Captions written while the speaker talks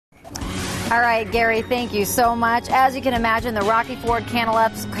All right, Gary, thank you so much. As you can imagine, the Rocky Ford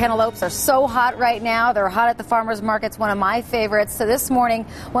cantaloupes are so hot right now. They're hot at the farmers markets, one of my favorites. So this morning,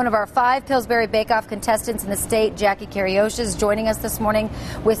 one of our 5 Pillsbury Bake-Off contestants in the state, Jackie Carriosha, is joining us this morning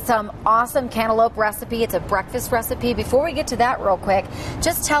with some awesome cantaloupe recipe. It's a breakfast recipe. Before we get to that real quick,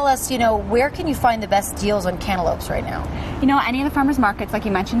 just tell us, where can you find the best deals on cantaloupes right now? Any of the farmers markets, like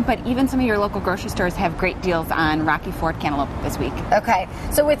you mentioned, but even some of your local grocery stores have great deals on Rocky Ford cantaloupe this week. Okay,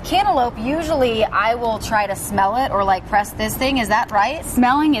 so with cantaloupe, usually I will try to smell it or press this thing. Is that right?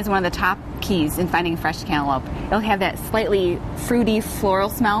 Smelling is one of the top keys in finding fresh cantaloupe. It'll have that slightly fruity floral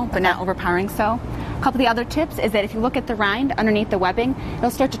smell, but not overpowering so. A couple of the other tips is that if you look at the rind underneath the webbing,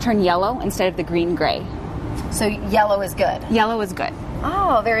 it'll start to turn yellow instead of the green-gray. So yellow is good? Yellow is good.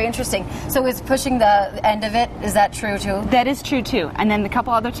 Oh, very interesting. So is pushing the end of it, is that true too? That is true too. And then the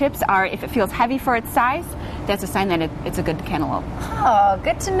couple other tips are if it feels heavy for its size, that's a sign that it's a good cantaloupe. Oh,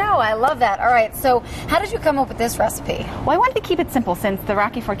 good to know. I love that. All right, so how did you come up with this recipe? Well, I wanted to keep it simple since the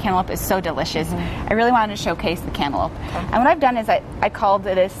Rocky Ford cantaloupe is so delicious. Mm-hmm. I really wanted to showcase the cantaloupe. Okay. And what I've done is I called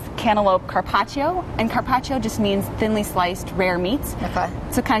this Cantaloupe Carpaccio, and Carpaccio just means thinly sliced rare meats. Okay.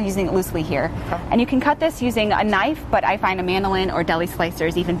 So kind of using it loosely here. Okay. And you can cut this using a knife, but I find a mandolin or deli slicer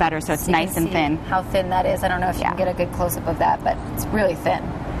is even better, so it's nice and thin. How thin that is. I don't know if you can get a good close-up of that, but it's really thin.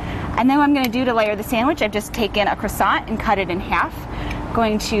 And then what I'm going to do to layer the sandwich, I've just taken a croissant and cut it in half.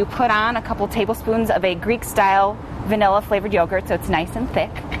 Going to put on a couple tablespoons of a Greek-style vanilla-flavored yogurt so it's nice and thick.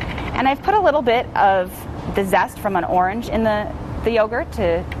 And I've put a little bit of the zest from an orange in the yogurt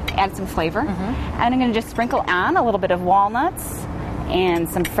to add some flavor. Mm-hmm. And I'm going to just sprinkle on a little bit of walnuts and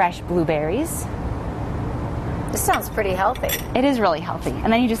some fresh blueberries. This sounds pretty healthy. It is really healthy.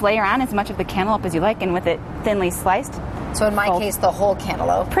 And then you just layer on as much of the cantaloupe as you like, and with it thinly sliced. So in my case, the whole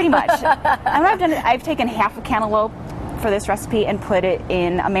cantaloupe. Pretty much. And what I've done is I've taken half a cantaloupe for this recipe and put it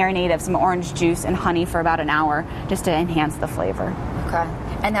in a marinade of some orange juice and honey for about an hour just to enhance the flavor. Okay.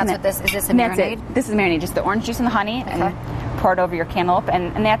 And that's what this is. This a marinade? That's it. This is a marinade, just the orange juice and the honey, and pour it over your cantaloupe,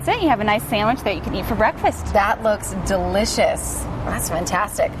 and that's it. You have a nice sandwich that you can eat for breakfast. That looks delicious. That's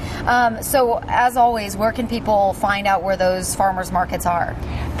fantastic. So, as always, where can people find out where those farmers markets are?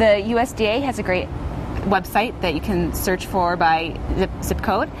 The USDA has a great website that you can search for by zip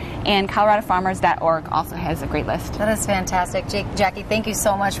code, and ColoradoFarmers.org also has a great list. That is fantastic. Jackie, thank you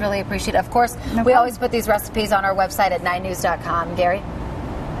so much. Really appreciate it. Of course, we always put these recipes on our website at 9news.com. Gary?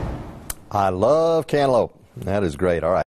 I love cantaloupe. That is great. All right.